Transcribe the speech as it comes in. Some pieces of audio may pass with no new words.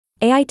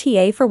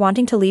AITA for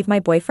wanting to leave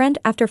my boyfriend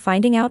after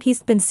finding out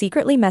he's been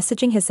secretly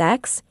messaging his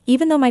ex,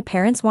 even though my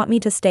parents want me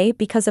to stay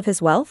because of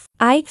his wealth.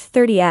 I,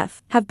 30F,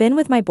 have been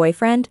with my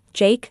boyfriend,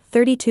 Jake,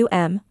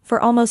 32M,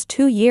 for almost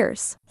 2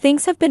 years.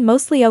 Things have been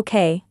mostly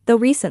okay, though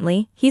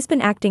recently, he's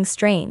been acting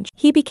strange.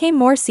 He became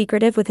more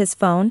secretive with his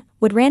phone,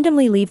 would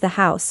randomly leave the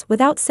house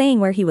without saying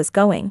where he was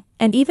going,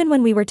 and even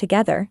when we were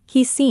together,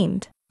 he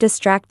seemed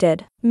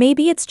distracted.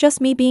 Maybe it's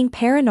just me being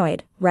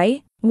paranoid,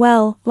 right?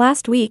 Well,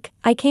 last week,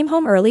 I came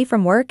home early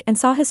from work and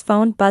saw his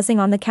phone buzzing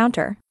on the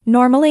counter.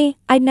 Normally,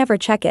 I'd never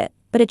check it,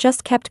 but it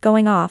just kept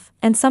going off,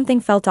 and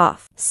something felt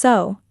off.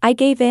 So, I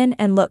gave in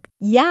and looked.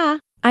 Yeah,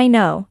 I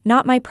know,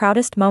 not my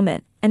proudest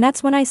moment, and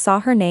that's when I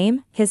saw her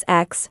name, his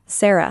ex,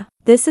 Sarah.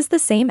 This is the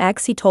same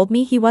ex he told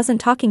me he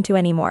wasn't talking to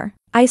anymore.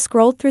 I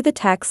scrolled through the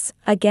texts,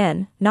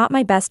 again, not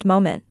my best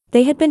moment.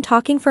 They had been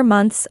talking for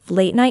months,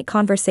 late-night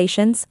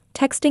conversations,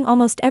 texting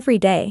almost every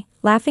day,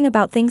 laughing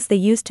about things they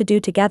used to do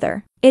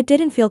together. It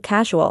didn't feel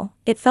casual,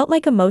 it felt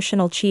like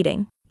emotional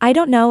cheating. I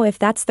don't know if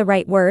that's the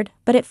right word,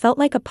 but it felt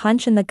like a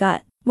punch in the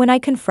gut. When I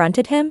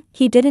confronted him,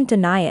 he didn't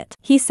deny it.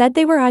 He said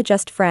they were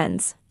just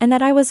friends, and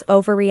that I was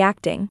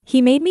overreacting.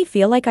 He made me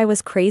feel like I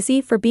was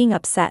crazy for being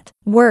upset.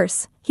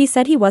 Worse, he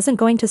said he wasn't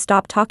going to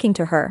stop talking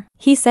to her.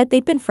 He said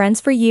they'd been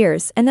friends for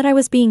years and that I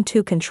was being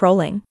too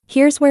controlling.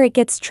 Here's where it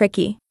gets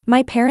tricky.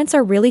 My parents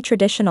are really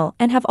traditional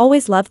and have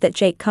always loved that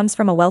Jake comes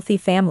from a wealthy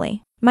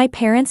family. My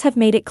parents have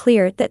made it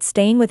clear that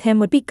staying with him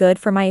would be good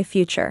for my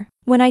future.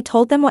 When I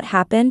told them what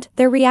happened,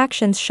 their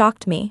reactions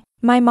shocked me.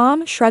 My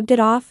mom shrugged it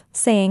off,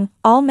 saying,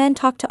 "All men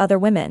talk to other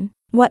women.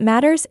 What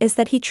matters is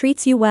that he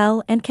treats you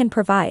well and can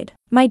provide."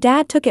 My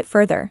dad took it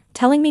further,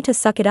 telling me to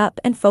suck it up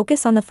and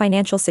focus on the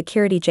financial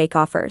security Jake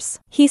offers.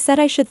 He said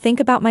I should think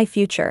about my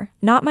future,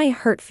 not my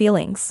hurt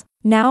feelings.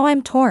 Now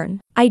I'm torn.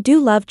 I do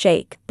love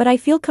Jake, but I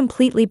feel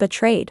completely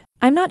betrayed.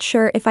 I'm not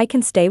sure if I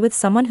can stay with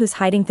someone who's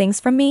hiding things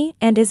from me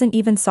and isn't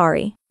even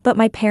sorry. But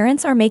my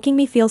parents are making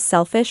me feel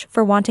selfish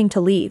for wanting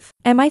to leave.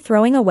 Am I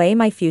throwing away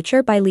my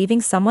future by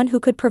leaving someone who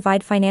could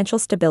provide financial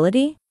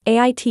stability?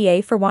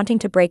 AITA for wanting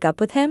to break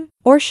up with him?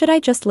 Or should I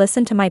just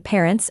listen to my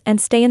parents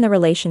and stay in the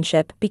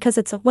relationship because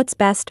it's what's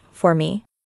best for me?